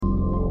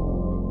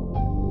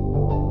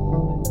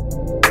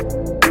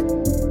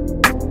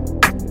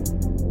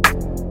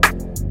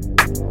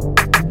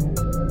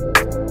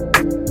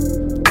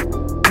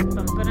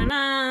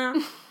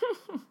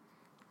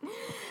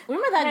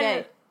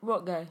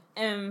What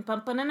guy?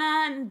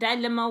 Pampanana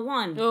Dilemma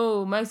 1.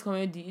 Oh, Mike's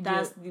Comedy Idiot.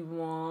 That's the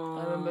one.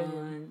 I remember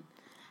him.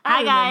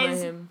 Hi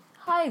guys.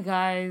 Hi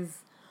guys.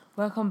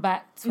 Welcome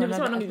back to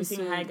another I'm not episode.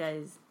 saying hi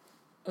guys.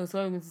 Oh, so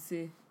what I'm going to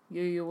say?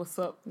 Yo, what's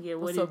up? Yeah,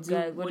 what's up,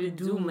 guys? What it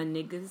do, my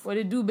niggas? What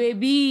it do,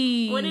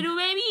 baby? What it do,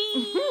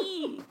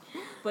 baby?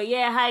 But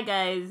yeah, hi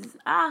guys.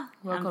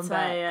 Welcome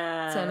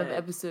back to another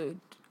episode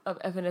of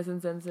FNS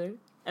Uncensored.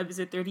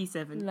 Episode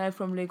 37. Live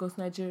from Lagos,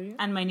 Nigeria.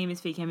 And my name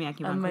is Fekemi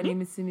Akinbankole. And my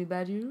name is Simi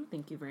Badiru.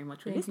 Thank you very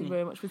much for listening. Thank you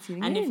very much for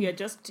tuning in. And if you're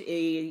just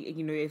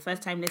a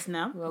first time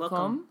listener,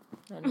 welcome.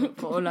 And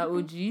for all our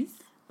OGs,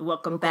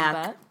 welcome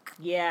back.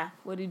 Yeah.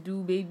 What it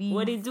do, baby?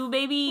 What it do,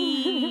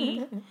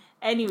 baby?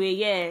 Anyway,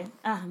 yeah.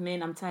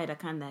 Man, I'm tired. I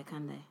can't lie.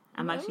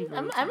 I'm actually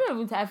very tired. I'm not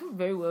even tired. I feel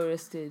very well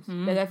rested.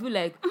 Mm-hmm. Like, I feel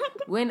like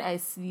when I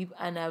sleep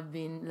and I've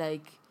been,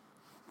 like,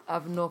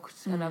 I've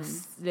knocked and I've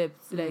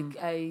slept, like,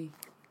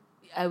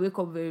 I wake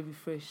up very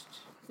refreshed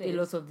a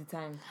lot of the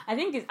time. I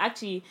think it's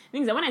actually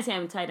things that when I say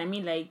I'm tired, I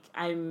mean like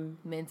I'm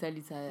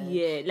mentally tired.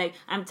 Yeah, like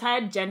I'm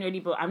tired generally,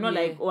 but I'm not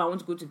like, I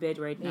want to go to bed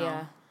right now.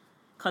 Yeah.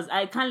 Cause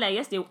I can't like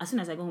yesterday as soon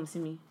as I go home, see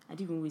me, I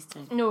didn't even waste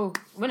time. No,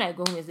 when I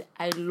go home,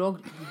 I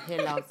logged the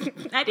hell out.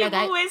 I didn't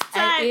even waste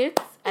time.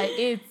 I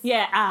ate.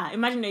 Yeah.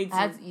 Imagine eating. I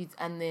had to eat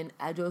and then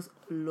I just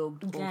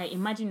logged. Guy,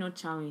 imagine not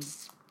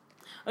chowing.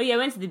 Oh yeah, I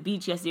went to the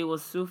beach yesterday. It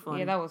was so fun.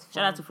 Yeah, that was fun.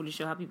 Shout out to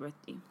Felicia. Happy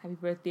birthday. Happy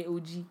birthday,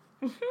 OG.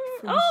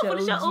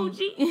 Felicia OG.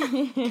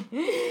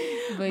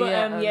 but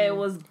yeah, it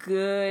was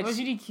good. It was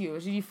really cute. It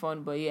was really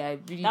fun. But yeah, I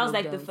really that was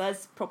like the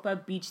first proper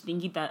beach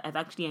thingy that I've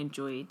actually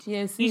enjoyed.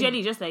 Yes.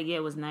 Usually just like it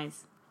was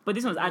nice. But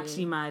this one's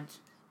actually mad.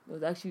 It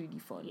was actually really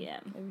fun. Yeah.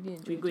 I really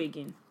enjoyed it. We go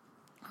again.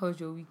 How was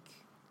your week?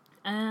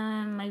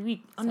 My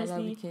week,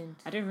 honestly,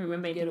 I don't even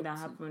remember anything that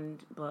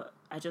happened, but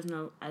I just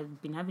know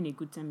I've been having a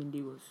good time in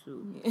Lagos,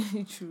 so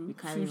True.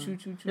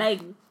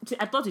 Like,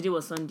 I thought today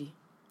was Sunday.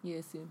 Yeah,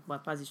 same.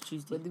 But past is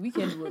Tuesday. But the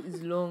weekend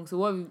is long,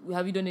 so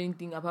have you done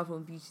anything apart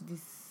from beach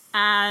this?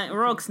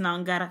 Rocks now,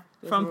 Ngara.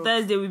 From rocks.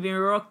 Thursday, we've been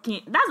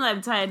rocking. That's why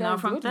I'm tired now.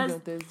 From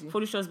Thursday.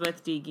 Felicia's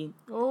birthday again.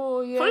 Oh,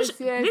 yes,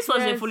 This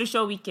was a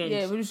Felicia weekend.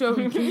 Yeah, Felicia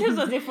weekend. This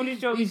was a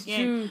Felicia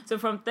weekend. True. So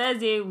from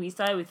Thursday, we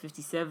started with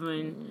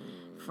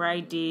 57.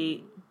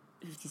 Friday,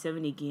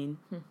 57 again.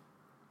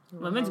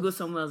 We're meant to go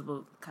somewhere else,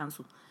 but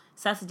cancel.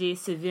 Saturday,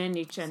 Severe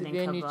Nature and then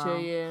Cabal.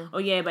 Yeah. Oh,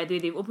 yeah, by the way,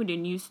 they've opened a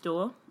new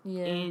store.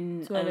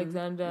 In to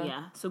Alexander.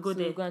 Yeah, so go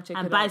there go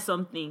and buy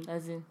something.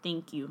 As in,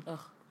 thank you.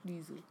 Oh,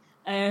 please.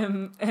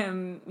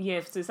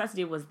 Yeah, so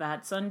Saturday was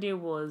that. Sunday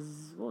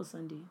was... What was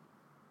Sunday?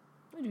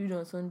 What did you do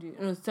on Sunday?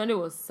 No, Sunday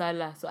was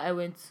Salah, so I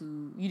went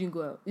to... You didn't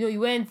go out.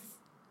 You went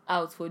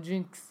out for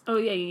drinks. Oh,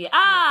 yeah.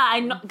 I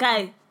know...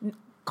 Guy,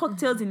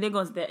 cocktails in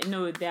Lagos, they're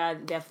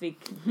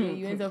fake. Yeah,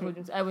 you went out for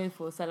drinks. I went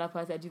for Salah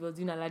party. I was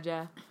doing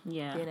Alaja.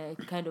 Yeah. Then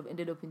I kind of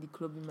ended up in the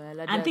club in my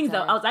Alaja. And things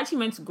that I was actually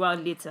meant to go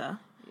out later.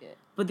 Yeah.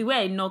 But the way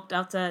I knocked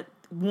after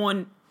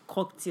one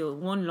cocktail,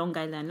 one Long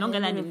Island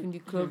in the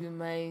club in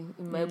my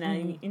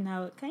in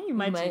how can you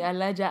imagine my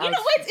Alaja? You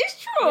know what?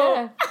 It's true.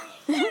 Yeah.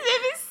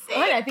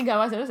 When I think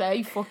about it, I was like, are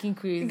you fucking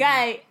crazy,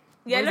 guy?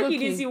 Yeah, lucky you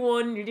didn't see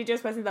one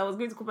religious person that was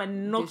going to come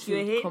and knock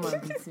your head. Come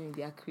and beat me.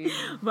 They are crazy.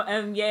 But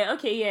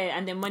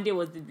and then Monday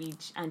was the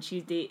beach, and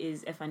Tuesday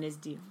is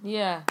FNSD.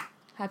 Yeah.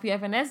 Happy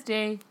FNS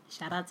Day.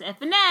 Shout out to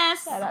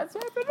FNS.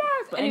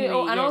 But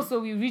anyway, and also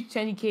we reached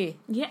 20K.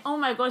 Yeah, oh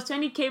my gosh,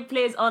 20K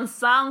plays on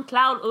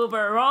SoundCloud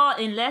overall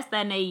in less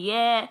than a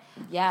year.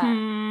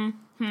 Yeah.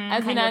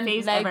 As in,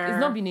 it's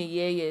not been a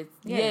year yet.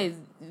 Yeah,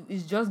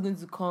 it's just going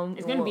to come.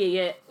 It's going to be a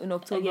year in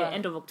October. Yeah,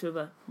 end of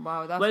October.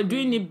 Wow, that's we're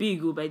doing it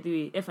big, by the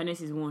way.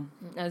 FNS is one.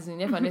 As in,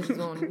 FNS is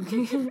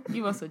one.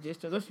 Give us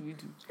suggestions. What should we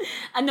do?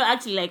 No,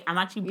 actually, I'm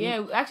actually being...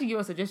 Yeah, actually give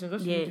us suggestions. What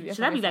should we do?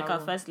 Should that be like our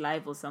first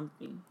live or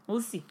something?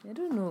 We'll see. I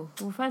don't know.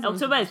 We'll find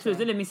October is close.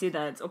 Don't let me say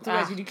that. October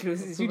is really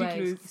close. It's really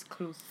close. It's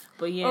close.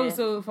 But yeah. Oh,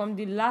 so from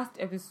the last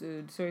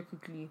episode, sorry,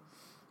 quickly,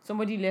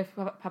 somebody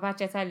Papa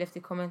Cheta left a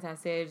comment and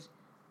said,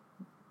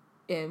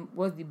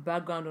 what's the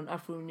background on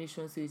Afro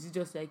Nation? So is it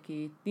just like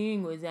a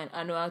thing or is it an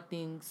annual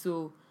thing?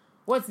 So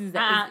what is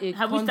that?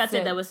 Have we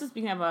started that? We're still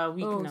speaking about our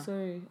week now. Oh,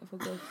 sorry. I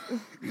forgot.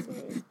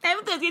 Sorry. I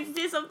was going to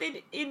say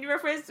something in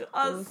reference to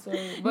us. Oh,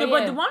 sorry.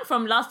 But the one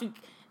from last week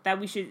that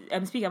we should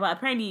speak about,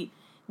 apparently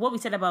what we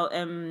said about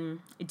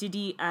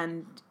Diddy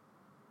and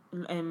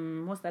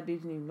what's that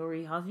baby's name?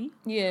 Lori Harvey?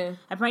 Yeah.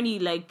 Apparently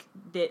like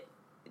that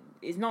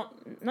is not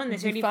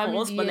necessarily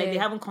false, but like they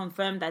haven't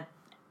confirmed that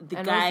the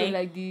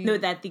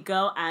that the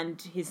girl and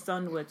his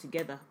son were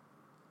together.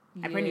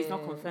 Yeah. Apparently it's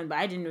not confirmed, but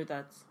I didn't know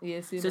that.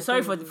 Yes. So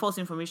sorry for the false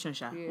information,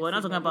 Sha. Yeah, we're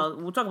not talking about.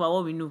 We'll talk about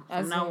what we know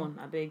from now on.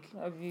 I beg.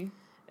 Have you?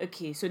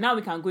 Okay, so now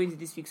we can go into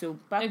this week. So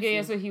back. Okay,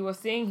 yeah. So he was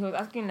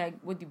asking like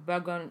what the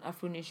background on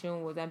Afro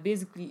Nation was, and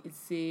basically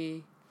it's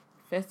a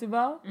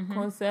festival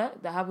concert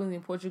that happens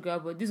in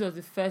Portugal, but this is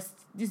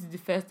the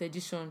first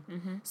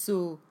edition.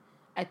 So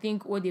I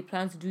think what they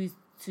plan to do is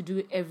to do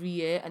it every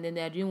year, and then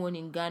they are doing one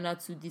in Ghana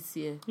too this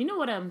year. You know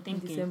what I'm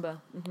thinking? In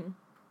December.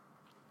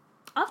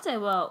 After a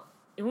while,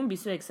 it won't be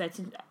so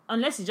exciting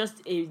unless it's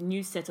just a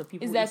new set of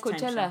people. It's like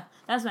Coachella.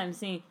 That's what I'm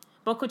saying.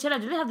 But Coachella,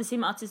 do they have the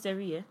same artists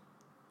every year?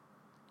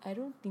 I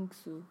don't think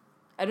so.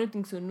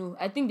 No,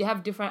 I think they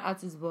have different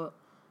artists, but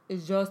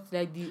it's just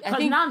like I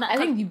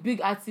think the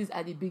big artists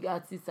are the big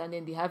artists, and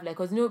then they have like,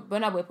 because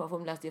Burna Boy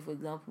performed last year, for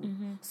example.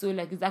 So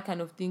like it's that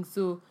kind of thing.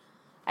 So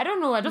I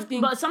don't know. I just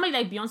think. But somebody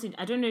like Beyonce,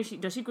 I don't know.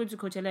 Does she go to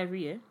Coachella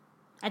every year?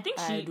 I think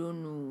she. I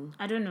don't know.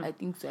 I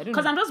think so. I don't know.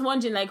 Because I'm just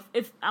wondering, like,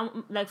 if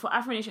like for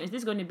Afro Nation, is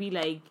this going to be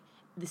like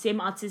the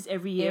same artists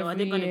every year, or are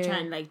they going to try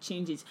and like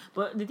change it?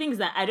 But the thing is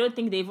that I don't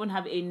think they even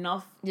have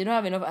enough. They don't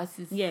have enough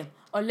artists. Yeah.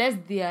 Unless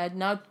they are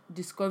now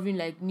discovering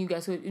like new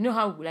guys. So you know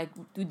how like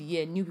through the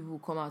year new people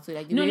come out. So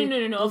like no.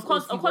 Of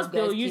course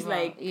they'll use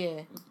like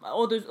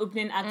all those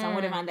opening acts and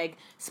whatever, and like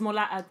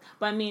smaller acts.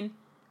 But I mean,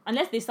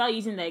 unless they start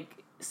using like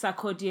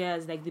Sarkodie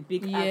as like the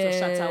big acts, or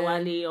Shatta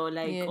Wale, or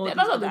like all that's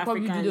what the they'll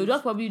probably do. They'll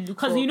just probably look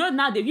because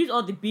now they've used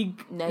all the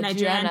big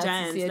Nigerian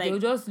giants. Yeah, like, they'll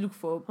just look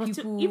for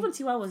people. Even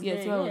Tiwa was there.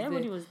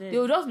 Everybody was there.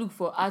 They'll just look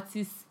for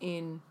artists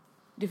in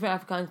different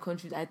African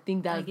countries. I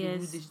think that's the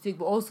route they should take.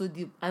 But also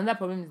another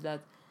problem is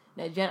that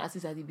Nigerian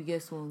artists are the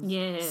biggest ones.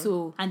 Yeah.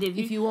 So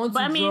if you want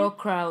to draw a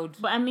crowd,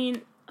 but I mean,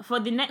 for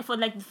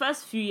like the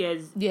first few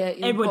years,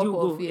 everybody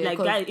will go. Like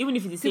guys, even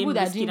if it's the people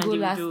same that didn't go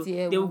last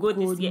year, they will go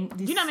this year.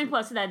 Do you know how many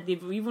people say that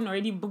they've even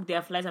already booked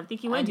their flights? I'm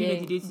thinking, when do you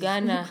do this?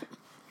 Ghana.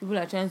 People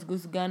are trying to go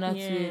to Ghana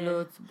too a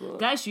lot. But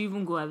guys should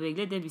even go away.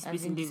 Let there be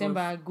space in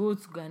December. Go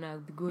to Ghana. I'll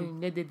be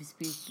going. Let there be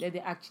space. Let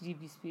there actually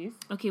be space.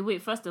 Okay,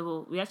 wait. First of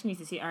all, we actually need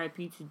to say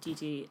RIP to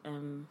DJ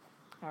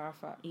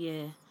Arafat.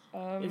 Yeah.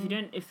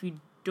 If you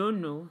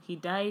don't know, he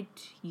died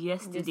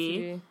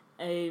yesterday.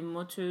 A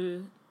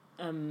motorbike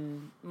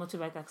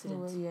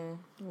accident.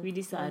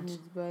 Really sad. His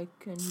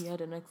bike and he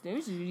had an accident,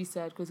 which is really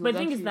sad. But the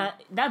thing is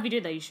that video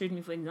that you showed me,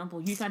 for example,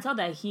 you can tell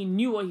that he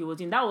knew what he was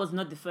doing. That was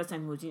not the first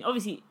time he was doing.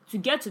 Obviously, to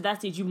get to that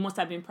stage, you must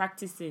have been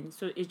practicing.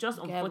 So it's just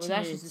unfortunate. But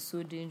that shit is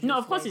so dangerous. No,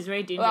 of course it's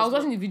very dangerous. I was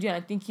watching the video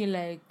and thinking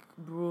like,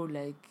 bro,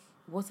 like,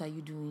 what are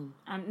you doing?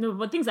 No,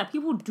 but things that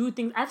people do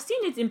things. I've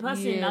seen it in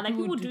person now. Like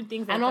people do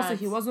things like that. And also,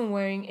 he wasn't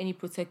wearing any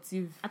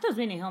protective. I thought he was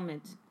wearing a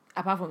helmet.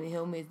 Apart from the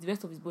helmet, the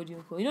rest of his body.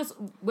 You know,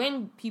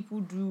 when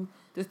people do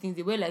those things,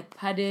 they wear like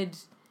padded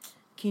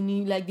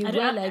kini, like they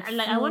wear like.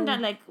 I wonder,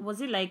 like, was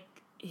it like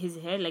his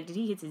head? Like, did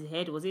he hit his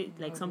head? Was it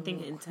like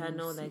something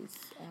internal? Like,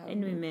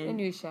 anyway, man.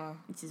 Anyway, Sha.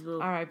 It is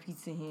well. R.I.P.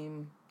 to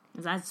him.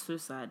 That's so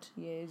sad.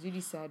 Yeah, it's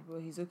really sad,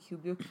 but he's okay. He'll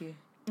be okay.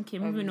 Okay,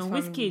 moving on.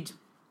 Wizkid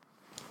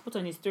put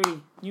on his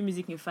story. New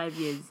music in 5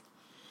 years.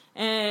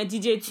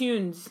 DJ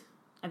Tunes.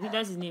 I think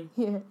that's his name.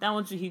 Yeah. That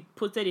one too, he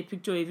posted a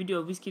picture, a video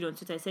of Wizkid on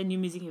Twitter. I said new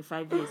music in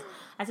 5 years.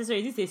 I said,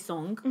 sorry, is this a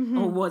song?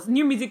 Or what?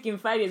 New music in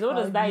 5 years. What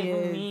does that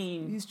even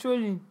mean? He's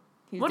trolling.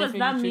 What does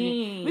that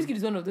mean? Wizkid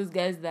is one of those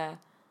guys that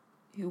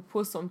he'll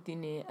post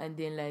something and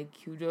then like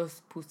he'll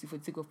just post it for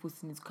the sake of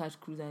posting it to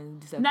catch cruise and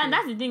disappear.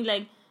 That's the thing.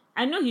 Like,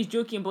 I know he's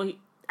joking, but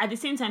at the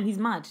same time, he's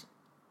mad.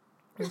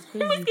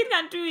 Wizkid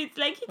can do it.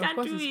 Like, he can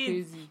do it.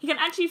 Crazy. He can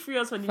actually free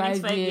us for the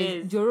next 5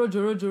 years. Joro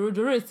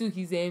is still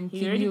his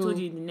he already told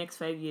you in the next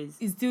 5 years.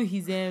 It's still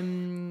his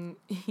DP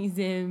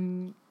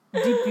on.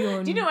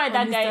 Do you know why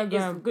that Instagram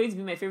guy is going to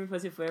be my favorite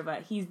person forever?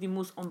 He's the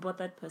most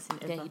unbothered person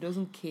ever. Yeah, he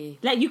doesn't care.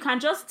 Like, you can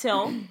just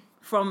tell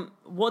from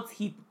what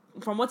he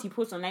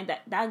posts online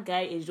that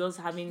guy is just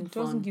having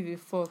fun. Doesn't give a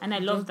fuck. And I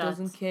love that.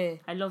 Doesn't care.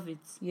 I love it.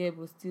 Yeah,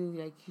 but still,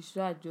 like, he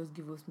should just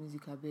give us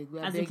music. I beg.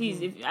 As in,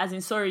 please,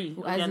 sorry.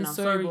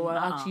 Sorry, but we're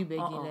actually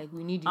begging. Like,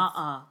 we need it.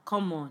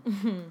 Come on.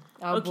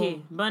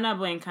 Okay, Burna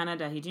Boy in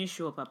Canada, he didn't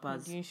show up.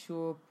 He didn't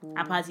show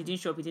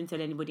up. He didn't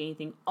tell anybody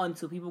anything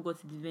until people got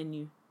to the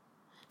venue.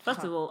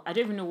 First of all, I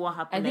don't even know what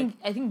happened.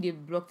 I think they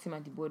blocked him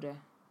at the border.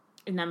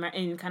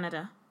 In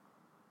Canada?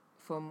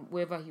 From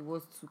wherever he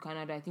was to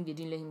Canada, I think they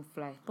didn't let him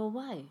fly. But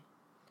why?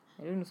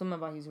 I don't know, something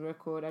about his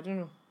record. I don't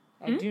know.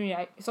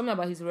 Something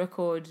about his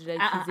record.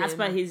 Like as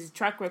per his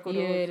track record.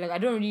 Yeah, like I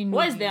don't really know.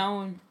 What is their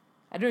own?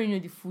 I don't really know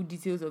the full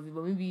details of it,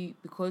 but maybe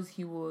because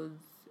he was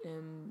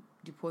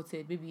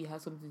deported, maybe it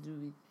has something to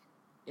do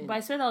with. But I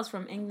swear that was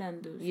from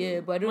England, though. So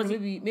yeah, but I don't know.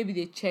 Maybe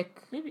they check.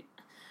 Maybe.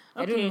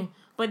 Okay. I don't know.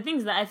 But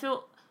things that I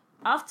feel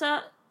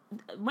after.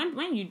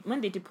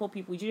 When they deport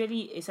people,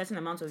 usually a certain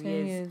amount of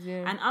years.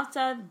 Yeah. And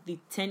after the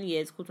 10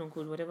 years, quote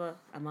unquote, whatever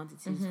amount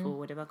it is for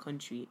whatever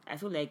country, I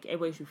feel like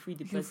everybody should free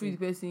the person. Free the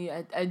person.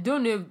 I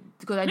don't know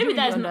because I don't really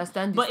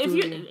understand. But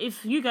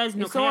if you guys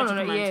know,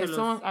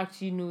 someone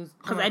actually knows.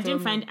 Because I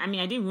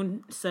didn't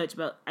even search,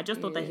 but I just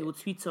thought that he would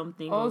tweet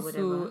something or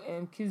whatever.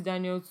 Also, Kiss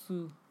Daniel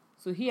too.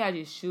 So he had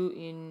a show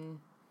in,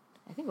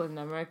 I think it was in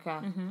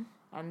America,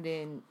 and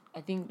then I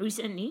think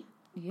recently.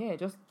 Yeah,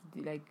 just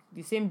like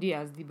the same day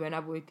as the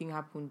Burna Boy thing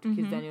happened,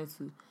 Kiss Daniel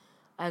too.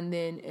 And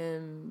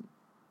then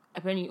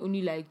apparently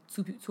only like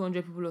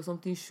 200 people or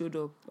something showed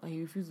up and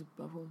he refused to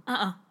perform. He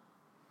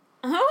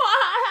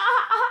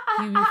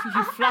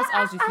flat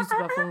out refused to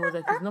perform. Was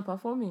like, he's not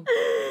performing.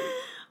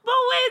 But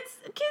wait,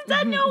 Kiss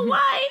Daniel,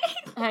 why?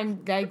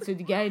 And like, so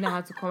the guy now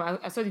had to come out.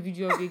 I saw the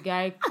video of the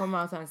guy come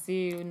out and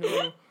say, oh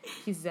no,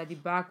 Kiss is at the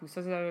back, we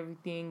sorted out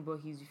everything,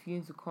 but he's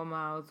refusing to come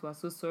out. We're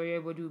so sorry,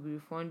 everybody will be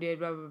refunded,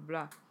 blah blah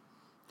blah.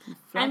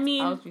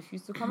 Out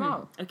refused to come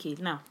out. Okay,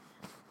 now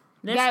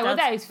Guy,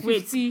 whether it's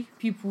 50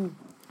 people,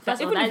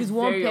 first even all, if it's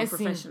one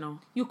person,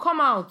 you come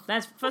out.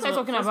 That's first of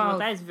all,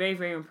 that is very,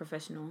 very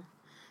unprofessional.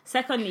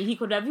 Secondly, he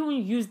could have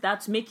even used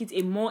that to make it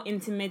a more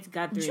intimate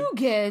gathering. You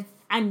get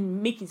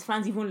and make his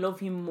fans even love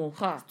him more.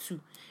 2.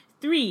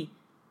 3.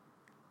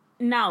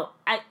 Now,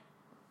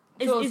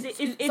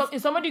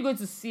 is somebody going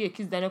to see a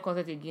Kiss Daniel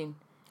concert again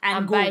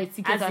and buy a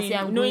ticket and say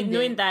I'm going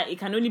knowing that it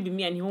can only be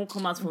me and he won't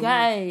come out for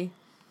me?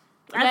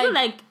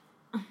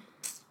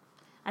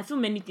 I feel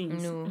many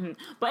things. No. Mm-hmm.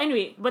 But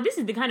anyway, this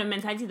is the kind of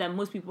mentality that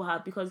most people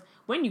have, because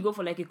when you go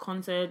for like a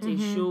concert, a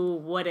show,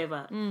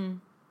 whatever,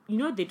 you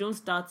know they don't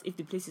start if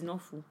the place is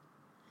not full.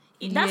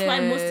 That's why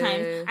most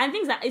times, and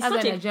things that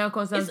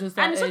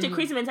it's such a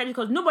crazy mentality,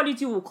 because nobody to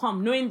you will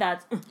come knowing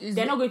that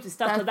they're not going to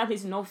start because that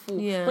place is not full.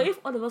 Yeah. But if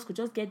all of us could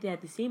just get there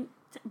at the same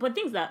time, but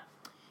the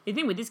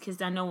thing with this Kiss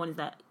Daniel one is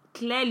that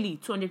clearly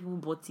 200 people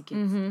bought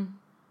tickets. Mm-hmm.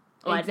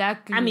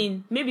 Exactly. I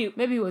mean, maybe it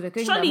was a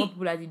question that more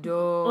people at the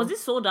door. Was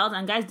this sold out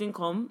and guys didn't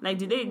come? Like,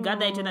 did they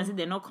gather each other and say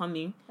they're not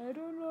coming? I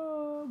don't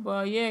know.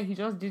 But yeah, he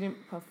just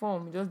didn't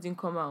perform. He just didn't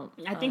come out.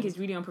 I think it's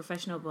really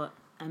unprofessional, but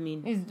I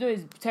mean,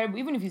 it's terrible.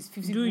 Even if it's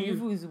 50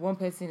 people, if it's one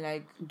person,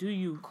 like, do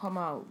you come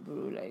out,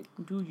 bro? Like,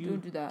 don't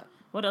do that.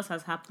 What else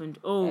has happened?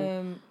 Oh,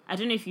 I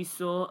don't know if you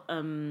saw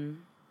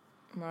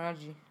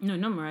Maraji. No,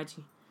 not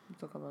Maraji. We'll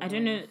talk about I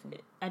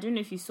don't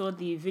know if you saw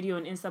the video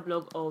on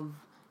Instablog of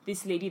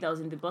this lady that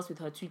was in the bus with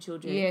her 2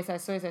 children. Yes, I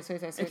saw it.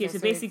 Okay, so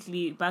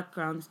basically,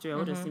 background story.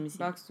 What does it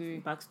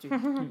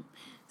Backstory.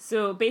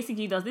 So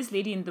basically, there's this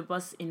lady in the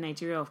bus in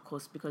Nigeria, of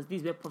course, because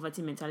this is where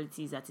poverty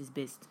mentality is at its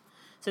best.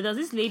 So there's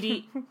this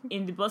lady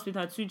in the bus with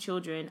her 2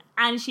 children,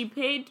 and she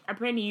paid.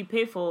 Apparently, you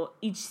pay for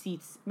each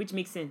seat, which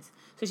makes sense.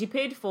 So she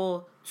paid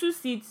for 2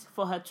 seats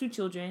for her 2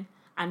 children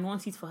and 1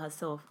 seat for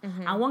herself.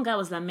 Mm-hmm. And one guy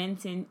was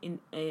lamenting in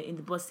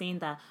the bus, saying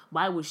that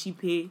why would she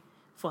pay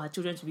for her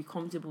children to be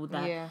comfortable,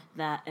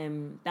 that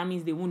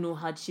means they won't know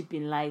hardship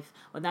in life,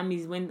 or that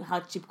means when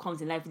hardship comes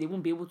in life they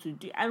won't be able to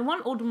do. And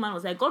one old man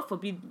was like, God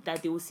forbid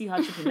that they will see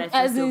hardship in life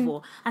first of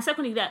all, and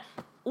secondly, that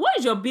what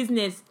is your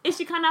business? If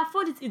she can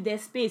afford it in their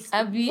space,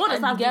 what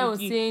does that do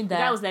with you? The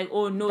guy was like,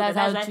 oh no, that's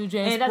how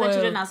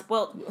children are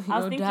spoiled. I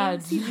was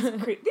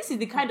thinking, this is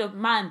the kind of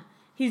man.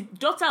 His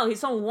daughter or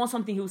his son will want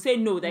something, he will say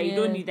no, that you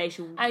don't need, that you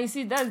should. And you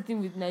see, that's the thing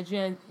with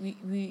Nigerians.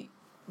 We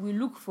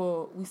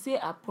say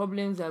our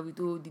problems are with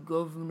the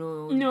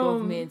governor, the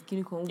government, it's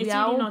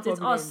really not.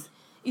 It's us.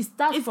 It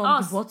starts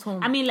from the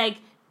bottom. I mean, like,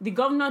 the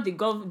governor,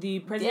 the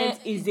president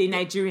is a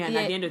Nigerian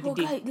at the end of the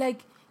day.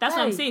 That's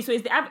what I'm saying. So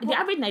it's the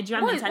average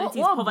Nigerian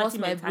mentality is poverty mentality.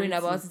 What my brain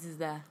about it is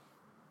that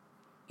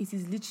it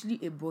is literally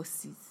a boss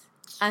seat,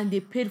 and they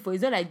paid for it.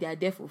 It's not like they are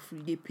there for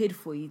free. They paid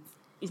for it.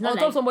 It's not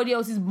like somebody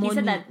else's money. He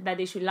said that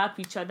they should lap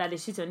each other, they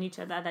shit on each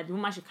other, that the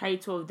woman should carry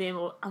 2 of them.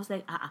 Or I was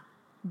like,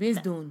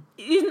 based on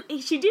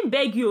she didn't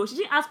beg you. She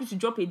didn't ask you to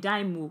drop a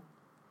dime.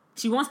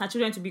 She wants her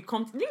children to be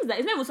comfortable. It's not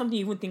even something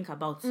you even think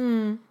about.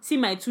 See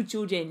my 2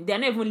 children. They are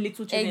not even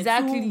little children.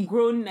 Exactly.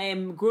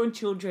 2 grown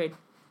children.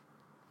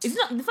 It's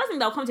not the first thing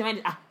that will come to mind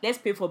is, let's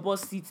pay for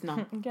bus seats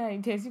now. Okay,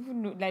 there's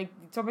even the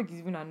topic is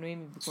even annoying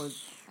me,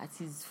 because at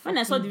his when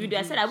I saw the video,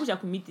 I said I wish I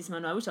could meet this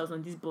man. I wish I was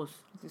on this bus.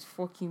 It's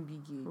fucking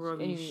big.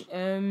 Rubbish.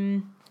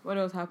 Anyway, what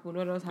else happened?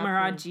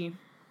 Maraji.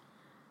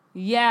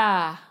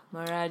 Yeah,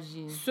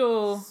 Maraji.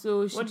 So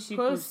what did she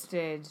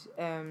posted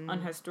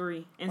on her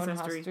story, on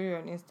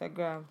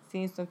Instagram,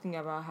 saying something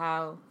about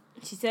how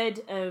she said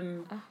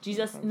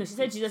Jesus. No, she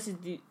said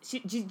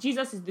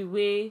Jesus is the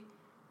way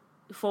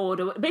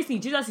forward. Basically,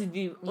 Jesus is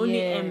the only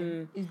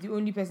is the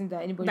only person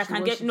that anybody that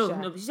can get.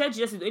 She said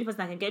Jesus is the only person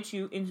that can get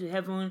you into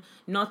heaven.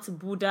 Not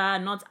Buddha,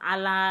 not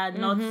Allah,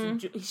 not.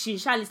 She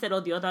listed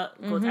all the other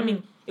gods. I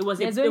mean, it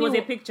was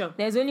a picture.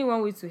 There's only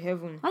one way to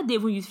heaven. Why they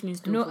even use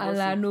Flintstones? No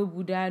Allah, no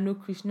Buddha, no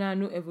Krishna,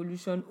 no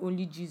evolution.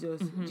 Only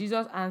Jesus.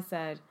 Jesus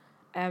answered,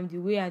 "I am the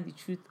way and the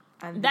truth."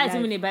 And that's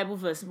even a Bible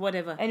verse,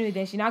 whatever. Anyway,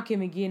 then she now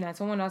came again, and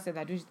someone else said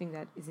that, don't you think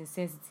that is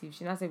insensitive?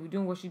 She now said, we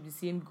don't worship the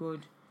same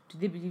God. Do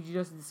they believe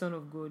Jesus is the Son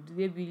of God? Do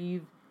they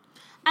believe?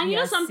 And you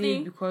know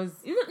something? Because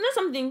you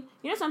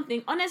know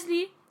something.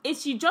 Honestly, if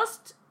she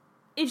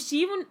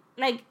even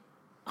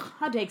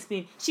how do I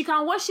explain? She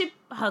can worship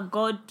her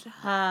God,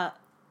 her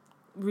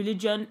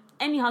religion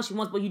anyhow she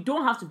wants, but you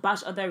don't have to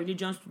bash other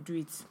religions to do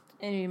it.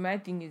 Anyway, my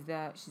thing is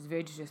that she's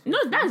very disrespectful.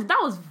 No, that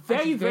was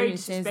very, very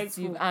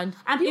disrespectful. And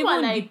people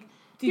are like,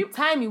 the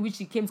time in which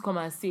she came to come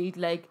and say it,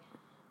 like,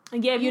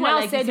 yeah, you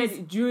now said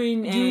it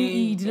during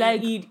Eid.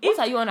 Like, Eid. What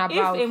are you on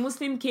about? If a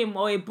Muslim came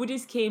or a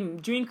Buddhist came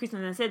during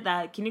Christmas and said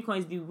that Kiniko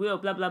is the way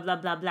of blah blah blah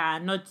blah blah,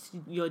 and not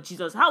your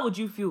Jesus, how would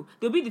you feel?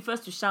 They'll be the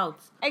first to shout.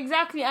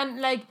 Exactly, and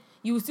like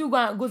you will still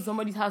go to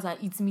somebody's house and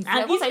eat meat.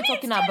 Like, what are you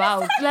talking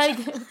about? Like,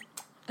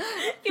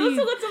 you will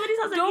still go to somebody's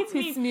house and eat meat. Don't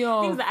piss me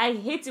off. Things that I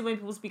hate it when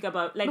people speak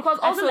about, like, because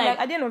also like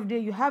at the end of the day,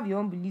 you have your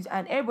own beliefs,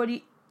 and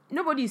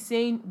nobody is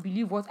saying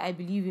believe what I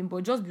believe in,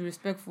 but just be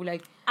respectful.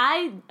 Like,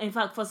 in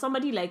fact, for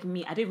somebody like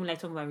me, I don't even like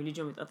talking about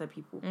religion with other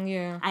people.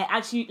 Yeah. I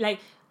actually, like,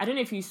 I don't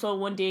know if you saw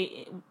one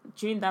day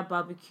during that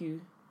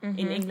barbecue, in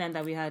England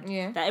that we had.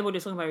 Yeah. That everybody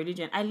was talking about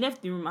religion. I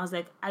left the room. I was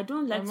like, I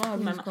don't like to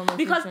put my mouth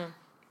because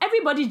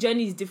everybody's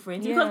journey is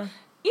different. Yeah. Because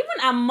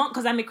even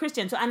because I'm a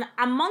Christian, so and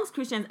amongst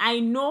Christians, I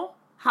know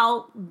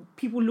how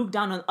people look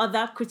down on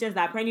other Christians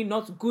that are apparently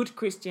not good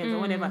Christians or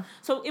whatever.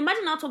 So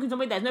imagine now talking to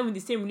somebody that's not even the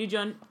same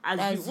religion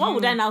as you. What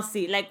would I now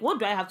say? Like, what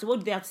do they have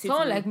to say?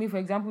 Someone like me, for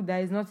example,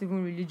 that is not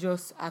even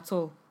religious at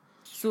all.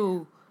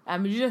 So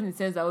I'm religious in the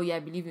sense that I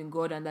believe in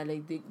God and that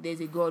like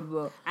there's a God,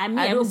 but I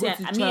even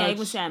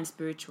say I'm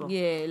spiritual.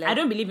 Yeah, like, I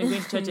don't believe in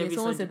going to church every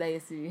someone Sunday. Said that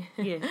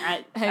yesterday.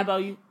 Yeah,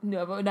 about you?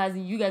 No, about as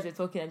in you guys were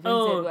talking and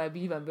you said, I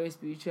believe I'm very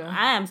spiritual.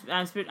 I'm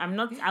spiritual. I'm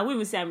not. I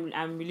wouldn't say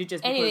I'm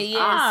religious. Anyway,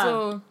 because,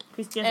 so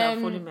Christians are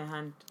folding my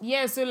hand.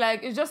 Yeah, so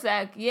like it's just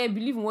like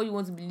believe in what you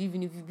want to believe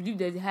in. If you believe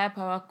there's a higher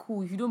power,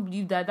 cool. If you don't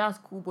believe that, that's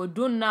cool. But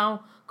don't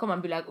now come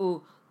and be like,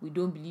 they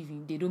don't believe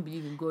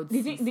in God.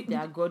 They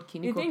are God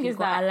king. The thing is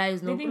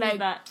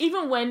that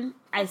even when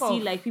I see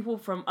like people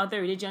from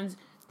other religions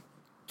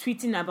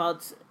tweeting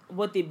about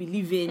what they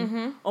believe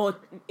in, or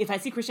if I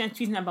see Christians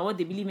tweeting about what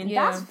they believe in,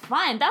 that's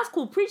fine. That's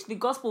cool. Preach the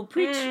gospel.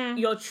 Preach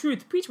your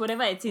truth. Preach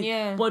whatever it is.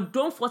 Yeah. But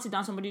don't force it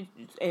down somebody's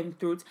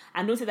throat,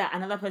 and don't say that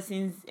another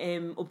person's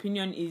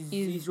opinion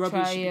is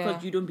rubbish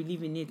because you don't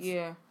believe in it.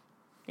 Yeah.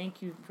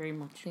 Thank you very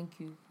much. Thank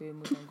you very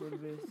much, and God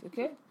bless.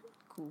 Okay?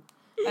 Cool.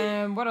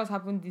 What else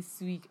happened this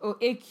week?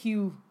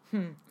 AQ.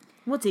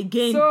 What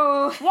again?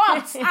 So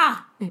what?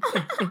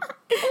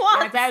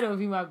 What? I'm tired of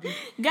him, Abby.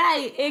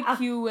 Guy,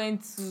 AQ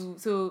went to.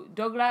 So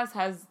Douglas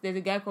there's a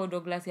guy called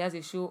Douglas. He has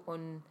a show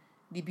on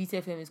the Beat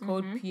FM. It's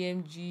called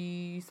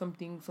PMG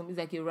something. It's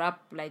like a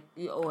rap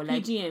or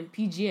like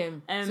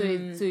PGM.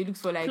 So it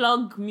looks for like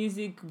Plug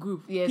Music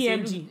Group. Yeah,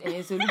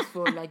 PMG. So it looks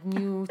for like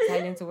new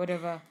talents or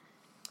whatever.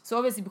 So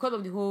obviously because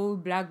of the whole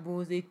Black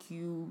Bones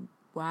AQ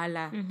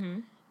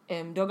wahala.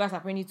 Douglas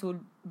apparently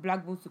told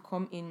Black Bones to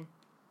come in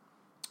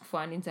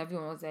for an interview,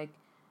 and I was like,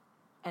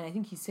 and I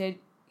think he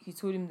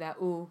told him that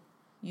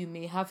you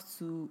may have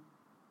to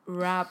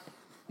rap,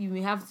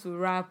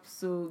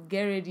 so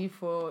get ready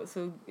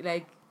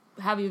like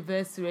have a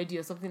verse ready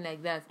or something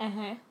like that.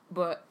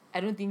 But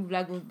I don't think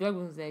Black Bones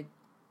was like,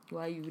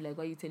 why are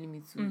you telling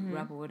me to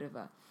rap or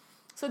whatever.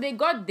 So they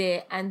got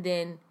there, and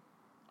then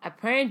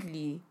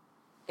apparently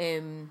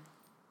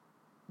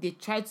they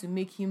tried to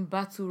make him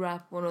battle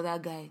rap one other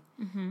guy.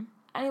 And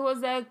he was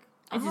like...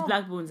 It is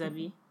Black Bones,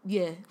 Abby?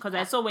 Yeah. Because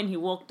I saw when he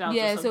walked out.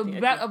 Yeah, so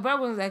Black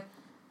Bones was like,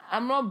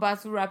 I'm not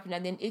battle rapping.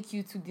 And then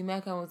AQ took the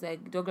mic and was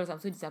like, Douglas, I'm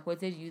so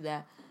disappointed you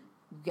that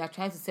you are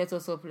trying to set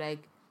us up.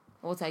 Like,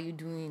 what are you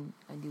doing?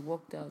 And they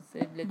walked out.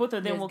 Said, both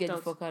of them walked out.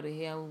 Let's get the fuck out of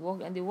here.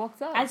 And they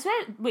walked out. I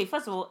swear, wait,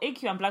 first of all,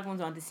 AQ and Black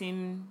Bones are on the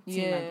same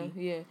team, Abby.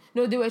 Yeah.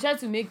 No, they were trying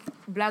to make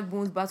Black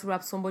Bones battle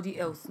rap somebody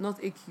else,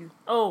 not AQ.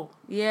 Oh.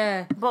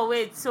 Yeah. But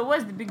wait, so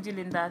what's the big deal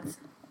in that?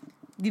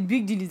 The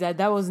big deal is that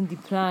wasn't the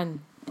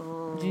plan.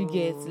 Oh. Do you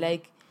get?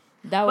 Like,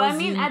 that was... But I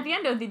mean, at the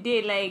end of the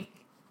day, like...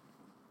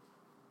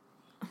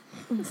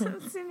 so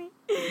silly.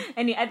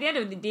 Anyway, at the end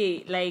of the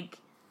day, like...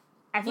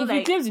 I feel if like...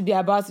 you claim to be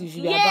about it, you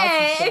should be about it.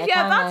 Yeah, if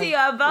you're about it,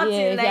 you're about it.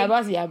 If you're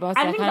about it, you're about it.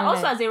 I think that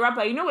also as a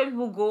rapper, you know when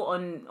people go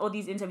on all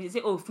these interviews, they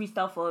say,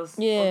 freestyle first.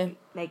 Yeah.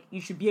 Like,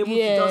 you should be able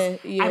to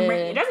just... Yeah.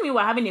 It doesn't mean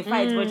we're having a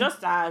fight, but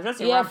just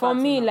a rap for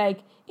me, now. Like,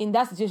 in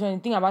that situation,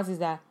 the thing about it is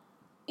that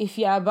if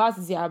you're about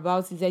it, you're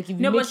about it. Like, if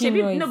you're making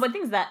noise... No, but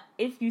things that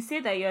if you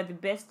say that you're the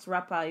best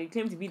rapper, you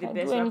claim to be the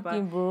best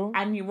rapper, bro.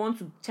 And you want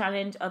to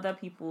challenge other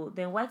people,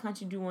 then why can't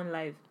you do one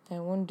live? I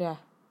wonder.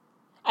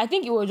 I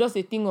think it was just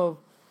a thing of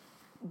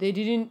they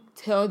didn't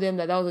tell them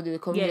that was what they were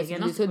coming to do.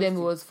 They told them it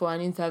was for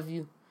an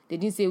interview. They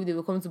didn't say they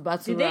were coming to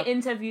battle. Did they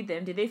interview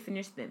them? Did they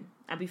finish them?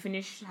 And be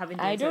finished having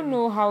the interview? I don't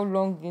know how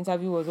long the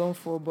interview was on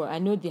for, but I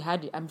know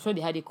I'm sure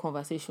they had a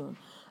conversation.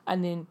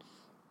 And then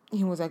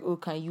he was like,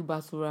 can you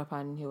battle rap?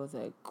 And he was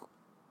like,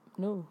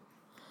 no.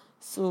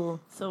 So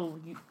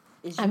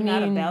is you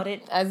not about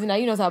it? As in, are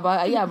you not about?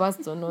 Are you about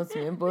it or not,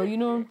 man? But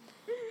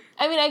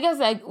I mean, I guess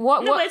like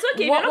what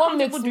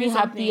makes me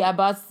happy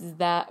about is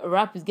that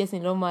rap is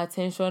getting a lot more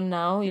attention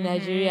now in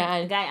Nigeria,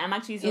 and guy, I'm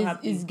actually so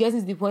happy. It's getting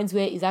to the point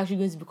where it's actually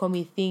going to become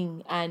a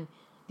thing, and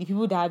the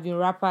people that have been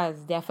rappers,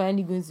 they are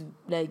finally going to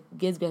like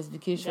get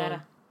classification.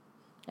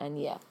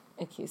 And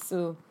okay.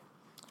 So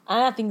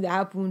another thing that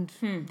happened,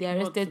 they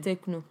arrested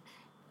Tekno.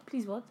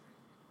 Please, what?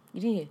 You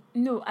didn't hear?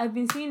 No, I've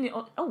been seeing it.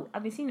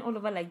 I've been seeing it all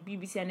over like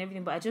BBC and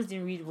everything, but I just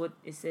didn't read what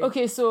it said.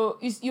 Okay, so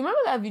you remember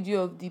that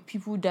video of the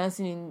people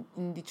dancing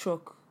in the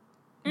truck,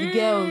 the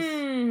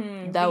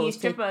girls? That was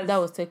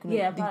Tekno.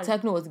 Yeah, the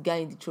Tekno was the guy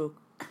in the truck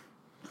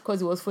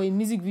because it was for a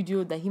music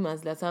video that him and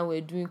Zlatan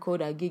were doing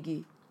called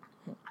Agege.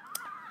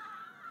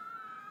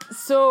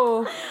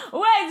 So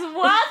wait,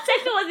 what?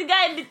 Tekno was the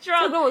guy in the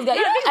truck. Tekno was the guy.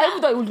 I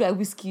even thought it would look like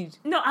Wizkid.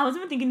 No, I was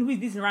even thinking, who is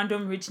this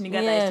random rich nigga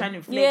that is trying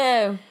to flex?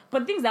 Yeah.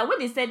 But things that when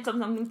they said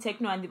something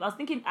Tekno, and I was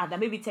thinking that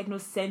maybe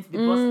Tekno sent the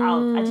boss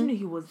out. I didn't know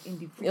he was in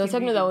the. It was Tekno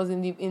video. that was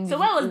in the. So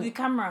where was the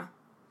camera?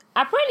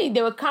 Apparently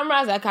there were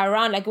cameras like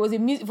around, like it was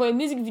for a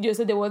music video,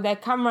 so there was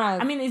like cameras.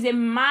 I mean, it's a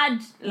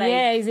mad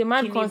it's a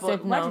mad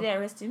concept now. Why did they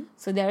arrest him?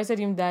 So they arrested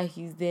him that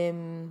he's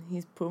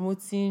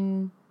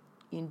promoting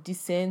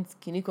indecent,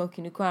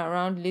 kiniko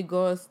around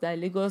Lagos, that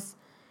Lagos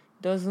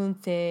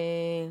doesn't...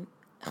 I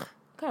can't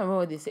remember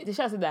what they said. They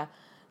should say that,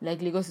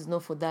 like, Lagos is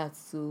not for that.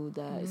 So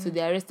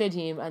they arrested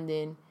him, and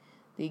then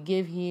they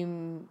gave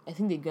him... I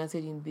think they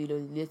granted him bail, or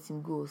they let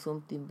him go or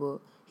something, but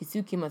he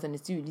still came out and they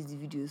still released the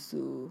video,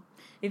 so...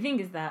 The thing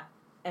is that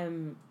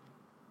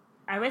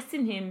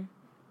arresting him,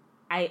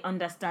 I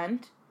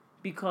understand,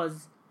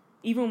 because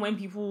even when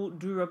people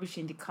do rubbish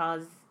in the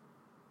cars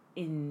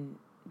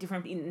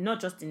not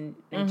just in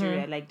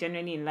Nigeria, like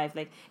generally in life,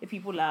 like if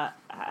people are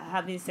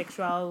having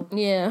sexual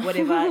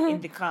whatever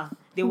in the car,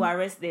 they will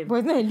arrest them. But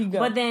it's not illegal.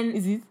 But then...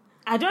 Is it?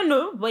 I don't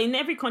know, but in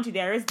every country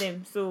they arrest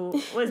them. So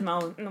where's my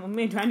own? No, I'm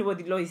trying to know what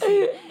the law is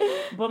saying.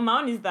 But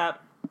my own is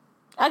that...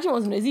 Actually,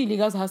 want to know, is it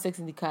illegal to have sex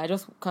in the car?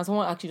 Can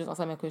someone actually just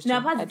answer my question? No,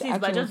 apart it is,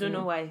 but I just don't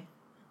know why.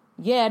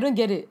 Yeah, I don't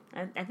get it.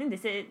 I think they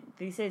say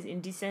it's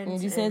indecent.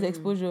 Indecent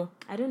exposure.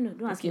 I don't know.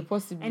 Don't ask me.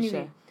 Possibly.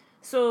 Anyway,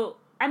 so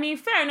I mean,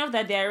 fair enough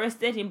that they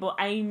arrested him, but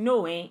I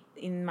know,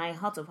 in my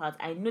heart of hearts,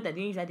 I know that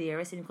the reason they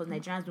arrested him because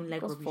Nigerians don't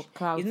like rubbish.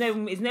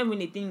 It's never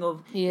been a thing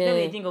of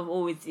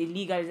it's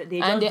illegal. They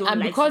just don't and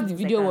like because the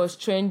video was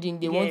trending,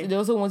 they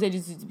also wanted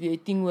it to be a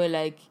thing where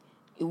like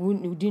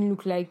it didn't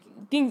look like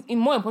things. In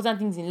more important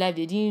things in life,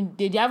 they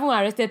haven't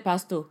arrested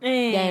pastor.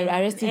 They're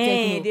arresting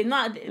techno. They're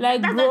not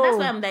like that's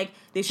why I'm like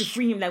they should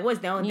free him. Like what's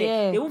down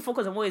there? They won't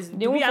focus on what is.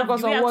 They won't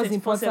focus on what's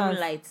 24/7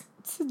 lights.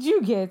 Do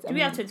you get? Do we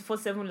have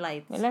 24/7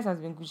 lights? My life has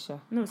been good, sha.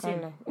 No,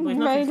 same. But it's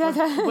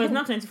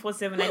not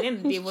 24/7. At the end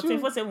of the day, but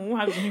 24/7 won't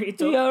have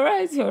generator. You're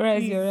right.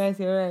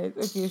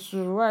 Okay,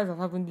 so what has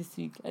happened this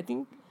week? I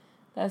think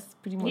that's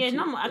pretty much it.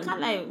 I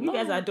can't lie. You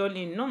guys are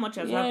darling. Not much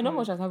has happened. Yeah, not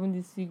much has happened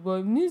this week.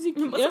 But music...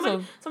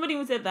 But somebody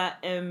even said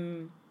that...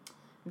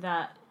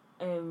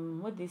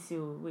 what they say?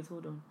 Wait,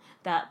 hold on.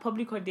 That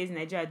public holidays in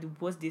Nigeria are the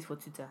worst days for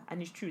Twitter. And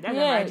it's true. That's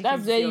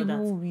where you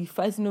will be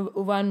fighting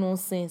over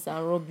nonsense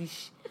and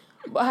rubbish.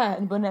 But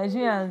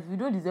Nigerians, we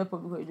don't deserve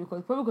public holiday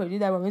because public holiday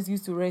that we're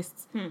used to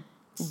rest. We'll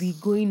be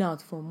going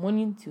out from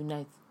morning till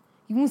night.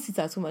 You won't sit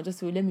at home and just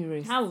say, let me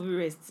rest. How will we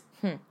rest?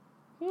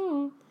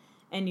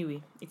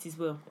 Anyway, it is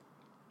well.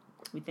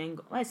 We thank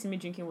God. Why is me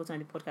drinking water on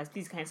the podcast?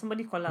 Please, can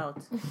somebody call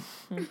out?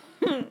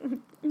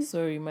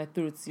 Sorry, my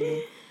throat's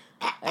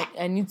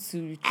I need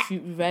to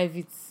revive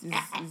it.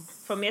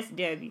 From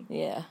yesterday, Abby.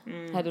 Yeah.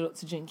 Had a lot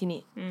to drink,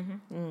 innit?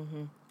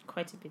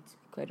 Quite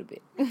a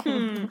bit.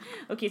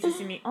 Okay, so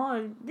Simi.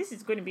 Oh, this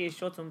is going to be a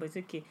short one, but it's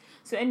okay.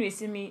 So anyway,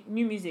 Simi,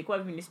 new music. What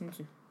have you been listening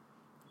to?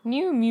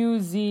 New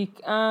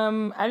music.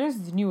 I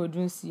listened to the new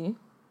Odunsi.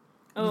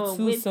 Oh,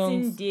 the 2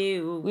 songs.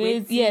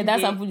 That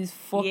sample is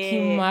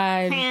fucking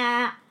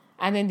mad.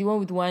 And then the one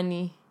with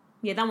Wani.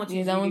 Yeah, that one too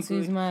is really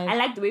good. Mad. I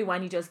like the way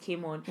Wani just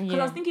came on. Because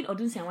I was thinking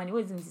Odunsi and Wani,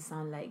 what does it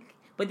sound like?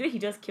 But the way he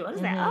just came on, I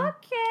was like,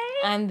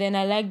 okay. And then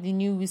I like the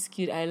new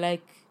Wizkid. I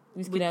like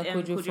Wizkid and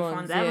Kojo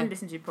Funds. I haven't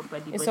listened to it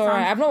properly. It's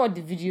alright. I've not watched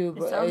the video,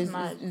 but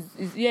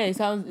it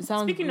sounds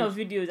Speaking good. of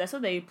videos, I saw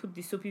that you put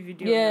the soapy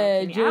video.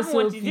 Yeah, I haven't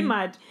watched it. Is it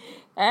mad?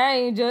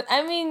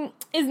 I mean,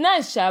 it's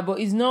nice, Sha, but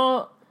it's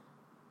not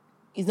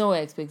what I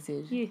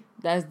expected. Yeah.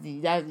 That's the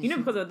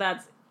because of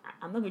that,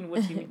 I'm not going to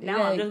watch it.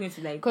 Now I'm just going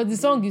to because the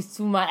song is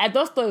too mad. I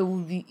just thought it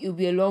would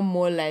be a lot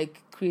more like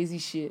crazy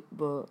shit,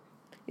 but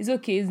it's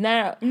okay. It's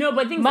not. No,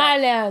 but things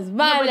Malians.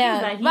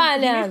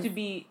 He needs to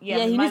be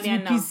he needs to be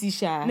PC,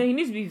 Sha. No, he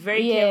needs to be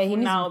very careful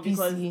now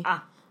because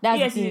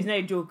that's is not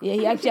a joke. Yeah,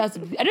 he actually has to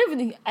be. I don't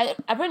even think.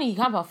 Apparently, he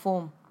can't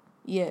perform.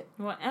 Yeah.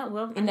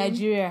 Well, in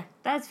Nigeria.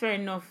 That's fair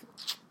enough.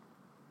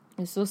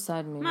 It's so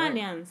sad, man.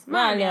 Malians.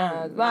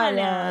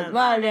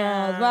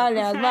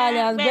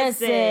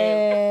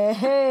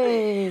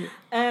 Hey.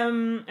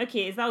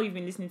 Okay, is that what you've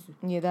been listening to?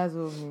 Yeah, that's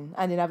what I mean.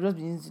 And then I've just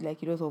been listening to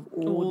like a lot of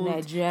old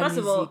Nigerian music. First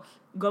of all,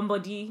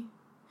 Gumbody.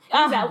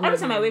 Every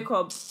time I wake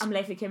up, I'm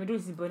like, okay,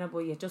 this is Burna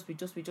Boy. Yeah, just wait.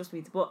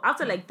 But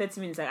after like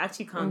 30 minutes, I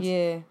actually can't.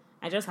 Yeah.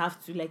 I just have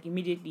to like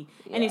immediately.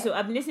 Yeah. Anyway, so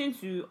I've been listening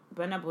to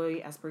Burna Boy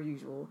as per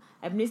usual.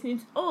 I've been listening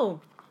to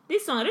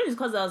this song. I don't know, it's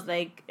because I was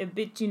like a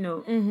bit, I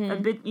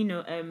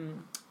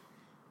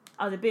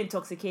was a bit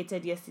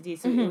intoxicated yesterday,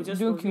 so it was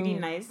just really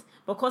nice.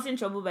 But Causing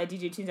Trouble by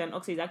DJ Tunes and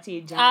Oxy is actually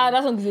a jam.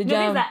 That song is a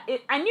jam.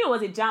 I knew it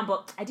was a jam,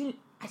 but I didn't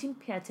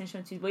pay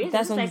attention to it. But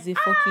that song is a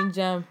fucking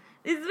jam.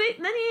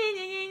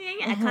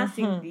 I can't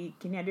sing the.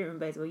 Can I don't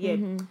remember it? Well,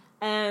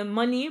 yeah.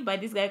 Money by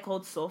this guy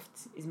called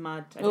Soft is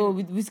mad.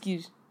 With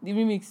Wizkid, the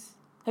remix.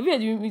 Have you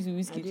heard the remix with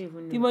Wizkid? I don't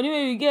even know. The money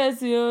when we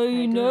get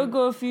you know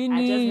go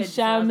finish.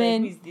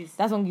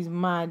 That song is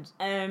mad.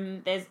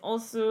 There's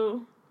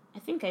also, I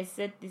think I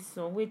said this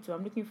song. Wait,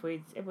 I'm looking for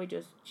it. Everybody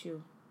just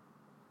chill.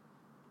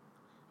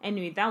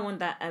 Anyway, that one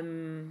that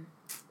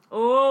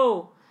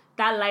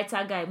that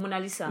lighter guy, Mona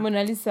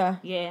Lisa.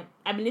 Yeah,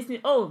 I've been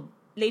listening.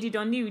 Lady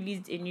Dundee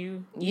released a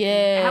new.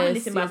 Yeah, I haven't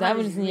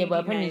listened yet,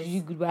 but apparently it's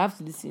really good. But I have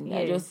to listen.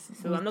 Yeah,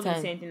 so I'm not going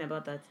to say anything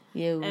about that.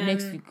 Yeah,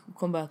 next week we'll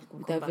come back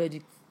with our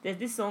verdict. There's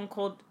this song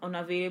called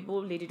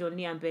Unavailable, Lady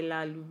Donny and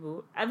Bella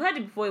Lubo. I've heard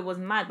it before, it was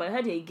mad, but I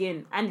heard it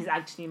again, and it's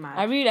actually mad.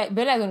 I really like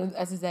Bella is one of the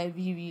artists I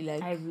really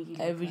like. I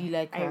really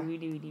like her. I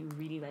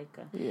really like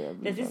her. Yeah,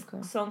 there's this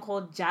song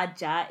called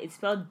Jaja. It's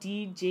spelled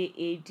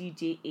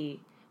DJADJA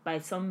by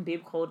some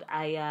babe called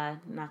Aya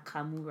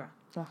Nakamura.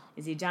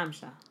 It's a jam,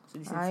 sha. So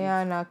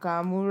Aya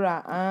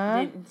Nakamura.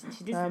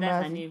 She did say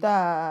that's her name.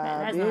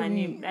 That's not her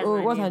name.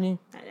 What's her name?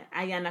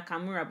 Aya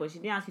Nakamura, but she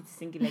didn't ask you to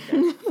sing it like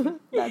that.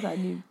 That's her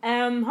name.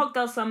 Hot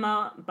Girl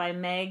Summer by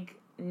Meg,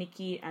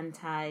 Nicki, and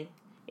Ty.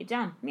 A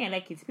jam. Me, I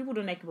like it. People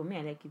don't like it, but me,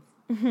 I like it.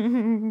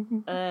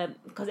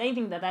 Because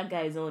anything that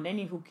guy is on,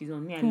 any hook is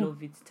on, me, I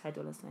love it. Ty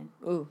Dolla $ign.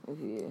 Oh,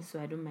 okay. Yeah. So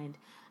I don't mind.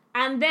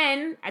 And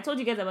then I told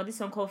you guys about this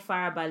song called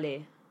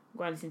Farabale.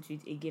 Go and listen to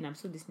it again. I'm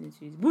still listening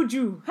to it.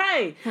 Buju.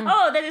 Hey!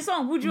 Oh, there's a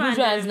song. Buju and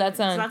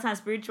Zlatan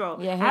Spiritual.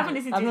 Yeah, I haven't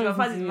listened to it. Your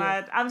fans is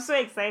mad. I'm so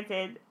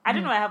excited. I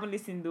don't know. I haven't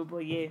listened though,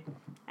 but yeah.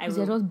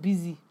 You're just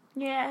busy.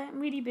 Yeah, I'm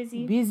really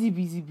busy. Busy.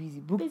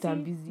 Booked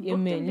and busy.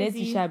 Amen. Let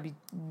it shall be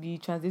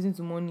translating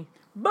to money.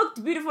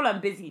 Booked, beautiful,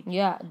 and busy.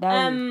 Yeah.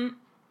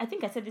 I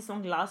think I said this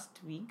song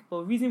last week,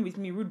 but Reason With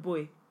Me, Rude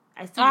Boy.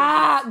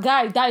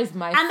 Guy, that is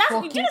my and that's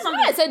fucking... you know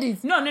something. I said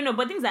it. No.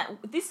 But things that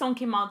this song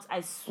came out,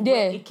 I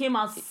swear it came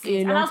out,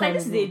 and I was like,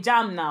 this is a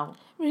jam now.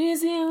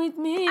 Reason with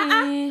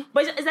me.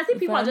 But it's I think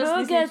people are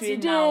just listening to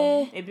it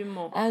now a bit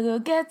more. I go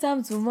get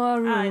them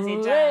tomorrow. It's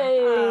a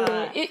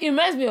jam. It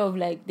reminds me of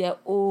like their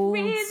old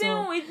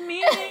Reason with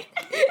me.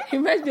 It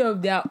reminds me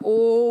of their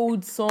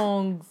old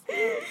songs.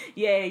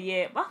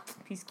 Yeah.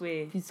 P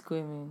Square,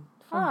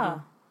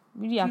 man.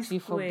 Really actually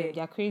fuck them.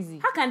 They're crazy.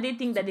 How can they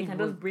think that they can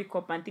just break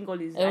up and think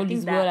all is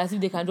well as if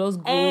they can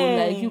just go?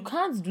 Like, you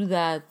can't do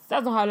that.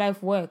 That's not how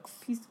life works.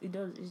 It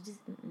does. It's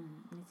just it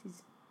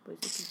is. But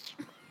it's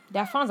okay.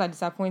 Their fans are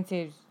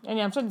disappointed.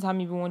 I'm sure this time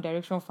maybe One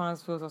Direction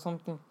fans feels or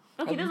something.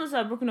 Okay, those also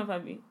are broken up,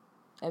 Abby.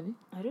 I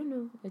don't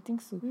know. I think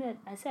so. No,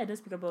 I said I don't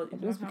speak about. I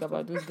don't speak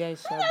about those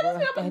guys.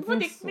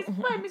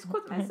 I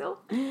misquote myself.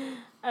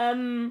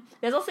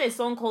 There's also a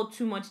song called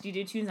Too Much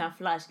DJ Tunes and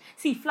Flash.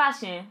 See,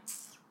 Flash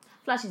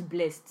is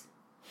blessed.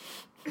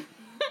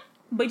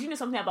 But do you know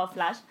something about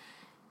Flash?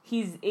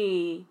 He's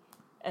a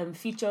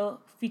feature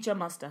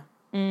master.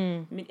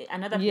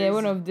 Another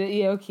one of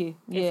the okay.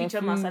 A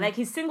feature master. Like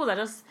his singles are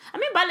just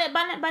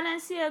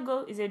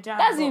Balenciaga is a jam.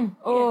 That's him.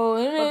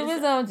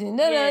 Something.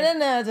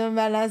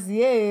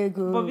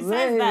 Balenciaga. But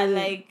besides that,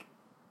 like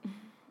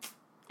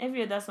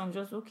every other song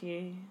just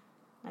okay.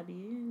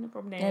 No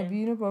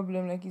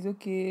problem. Like it's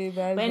okay.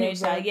 But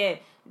anyway,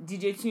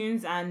 DJ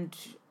Tunes and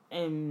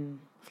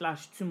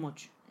Flash too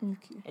much.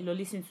 Okay. Hello,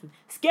 listen to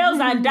Scales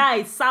and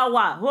Dice,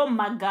 Sawa. Oh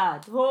my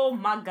god.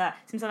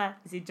 Simsala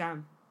is a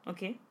jam.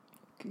 Okay.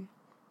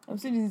 I'm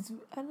still listening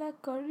to I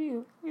like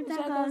Korea.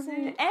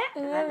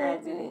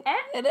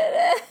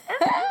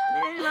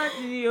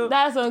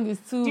 That song is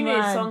too. Do you know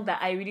a song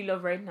that I really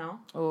love right now?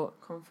 Oh,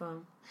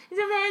 Confirm. It's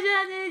a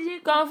major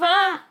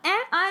confirm.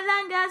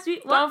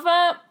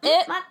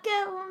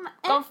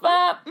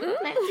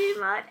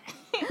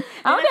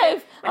 I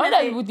wonder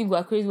if people think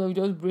we're crazy when we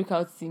just break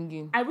out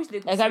singing. I wish they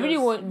could. Like, I really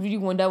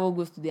wonder what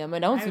goes to their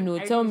mind. I want to know.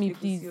 Tell me,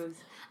 please.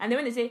 And then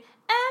when they say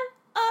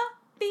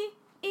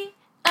M-O-B-E,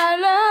 I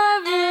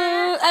love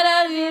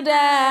you,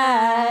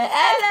 die. I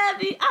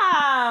love you.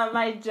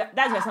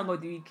 That's my song of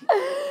the week.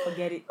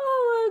 Forget it.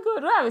 Oh my god,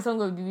 I don't have a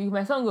song of the week.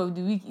 My song of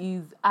the week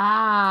is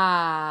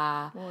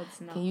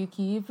What's now? Can you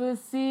keep a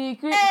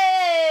secret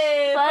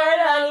for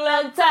a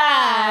long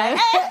time?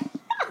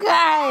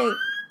 Guy,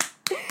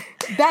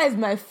 that is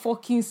my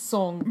fucking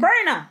song.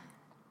 Burner.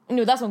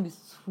 No, that song is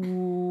so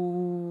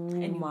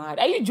mad.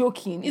 Are you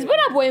joking? Is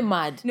Burna Boy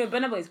mad? No,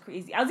 Burna Boy is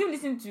crazy. I was even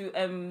listening to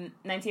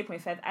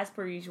 98.5 as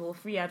per usual,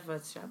 free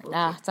adverts.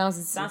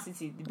 Sound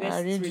City, the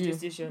best radio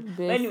station.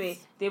 But anyway,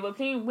 they were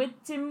playing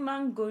Waiting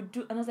Man Go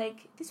Do, and I was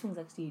like, this song's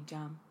actually a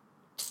jam.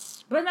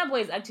 Burna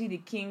Boy is actually the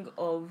king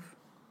of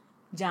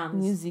jams.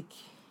 Music.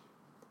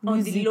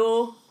 On the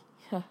low,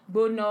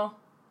 Bono.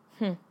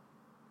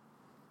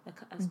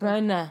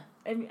 Burna.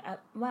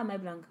 Why am I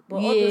blank? But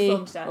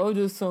all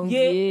those songs.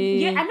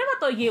 Yeah. I never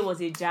thought Yeah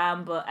was a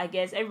jam, but I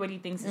guess everybody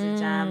thinks it's a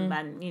jam,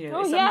 and you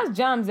know. Oh, he has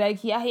jams. Like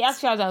he has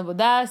jams, but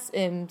that's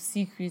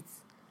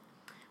Secrets.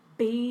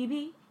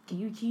 Baby, can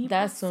you keep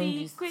that song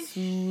is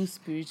too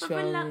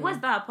spiritual. What's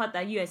that part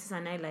that you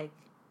and I like?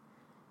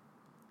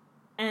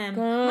 March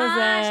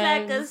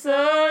like a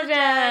soldier,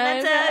 and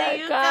I tell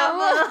you, come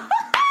on.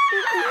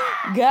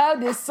 Girl,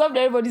 they solved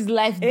everybody's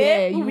life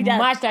there. You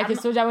march like a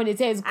soldier when they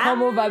tell you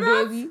come over,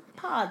 baby.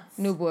 Parts.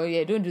 No,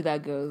 boy, don't do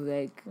that, girls.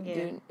 Like,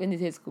 when they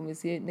say come,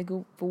 say,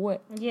 nigga, for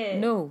what? Yeah.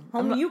 No.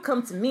 Homie, you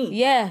come to me.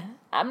 Yeah,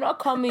 I'm not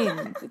coming.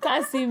 You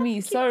can't see me.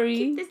 Sorry.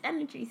 Keep this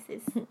energy,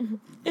 sis.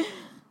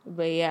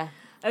 But yeah.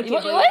 Okay.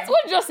 What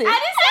did you say? I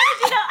didn't say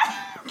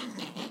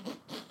energy,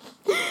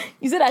 no.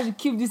 You said I should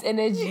keep this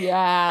energy. Okay.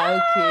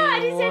 I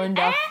didn't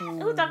wonderful.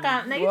 Who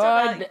talking?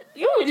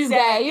 You this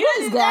guy. You know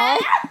this guy.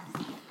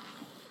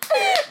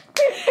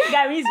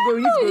 Guy, we need to go.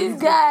 This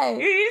guy. You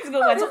need to go.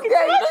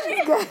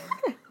 This guy.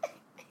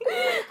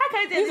 How can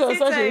This was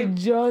such a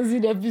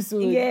Jonesy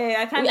episode. Yeah,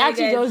 I can't. We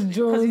actually just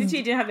Jones because we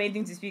literally didn't have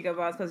anything to speak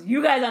about because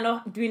you guys are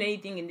not doing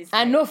anything in this.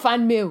 And no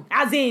fan mail.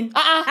 As in,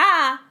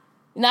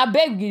 Now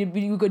beg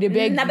we go they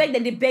beg. Now beg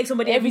then they beg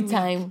somebody every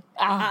time.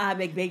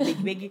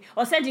 Beg.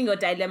 Or sending your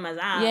dilemmas.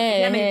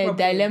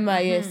 Dilemma.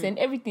 Yes, send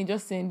everything.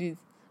 Just send it.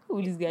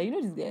 Who this guy? You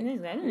know this guy. I know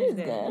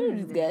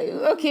this guy.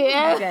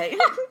 Okay.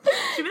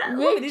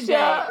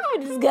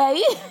 This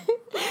guy.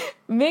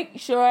 Make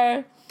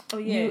sure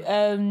you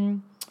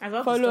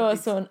follow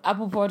us on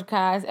Apple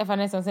Podcasts,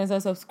 FNS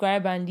Uncensored.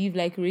 Subscribe and leave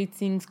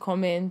ratings,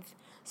 comments.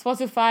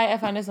 Spotify,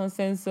 FNS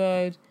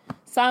Uncensored.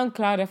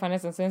 SoundCloud,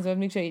 FNS Uncensored.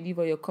 Make sure you leave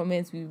all your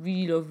comments. We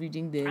really love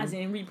reading them. As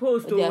in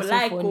repost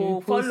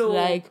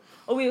follow.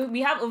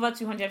 We have over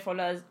 200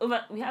 followers.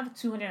 We have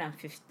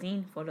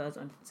 215 followers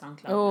on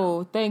SoundCloud.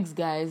 Oh, thanks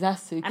guys.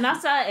 That's so cute. And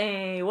after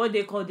what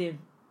they call them,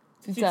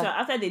 Twitter.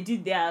 After they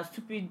did their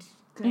stupid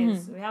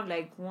claims, we have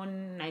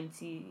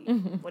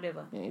 190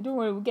 whatever. Yeah, don't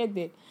worry, we'll get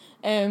there.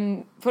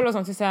 Follow us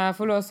on Twitter.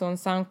 Follow us on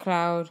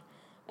SoundCloud.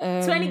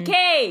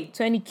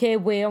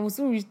 20K. Wait, I'm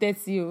soon reach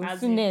 30.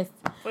 Soonest.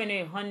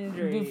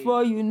 100.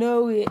 Before you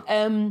know it.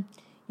 And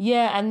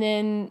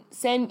then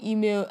send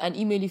email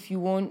if you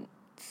want.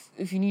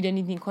 If you need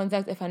anything,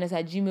 contact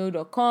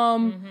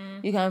fns@gmail.com.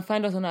 You can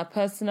find us on our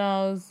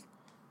personals.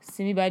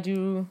 Simi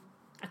Badiru.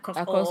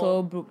 Across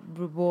all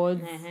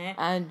boards.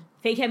 And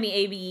Fake Hemi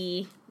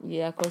ABE.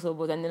 Yeah, across all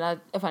boards. And then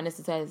our FNS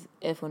Twitter is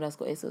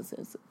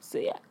F_SO. So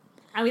yeah.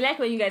 And we like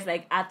when you guys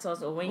at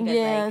us or when you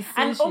guys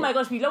and oh my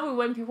gosh, we love it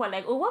when people are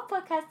like, oh, what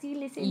podcast do you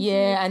listen to?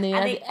 Yeah, and then I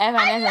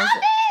love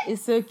it.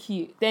 It's so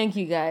cute. Thank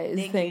you guys.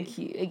 Thank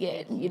you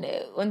again.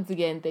 Once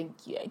again,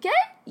 thank you. Okay?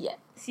 Yeah.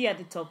 See you at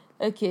the top.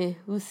 Okay,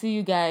 we'll see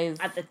you guys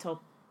at the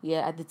top.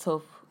 Yeah, at the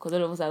top. Because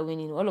all of us are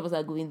winning. All of us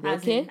are going there.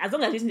 Okay? As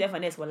long as you listen to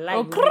FNS, we're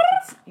live.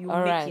 You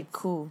will make it.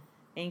 Cool.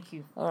 Thank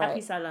you. All Happy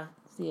Salah.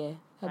 Yeah.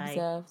 Happy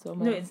Salah.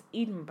 No, it's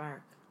Eid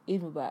Mubarak.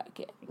 Eid Mubarak.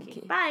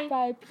 Okay. Bye.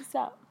 Bye. Peace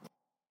out.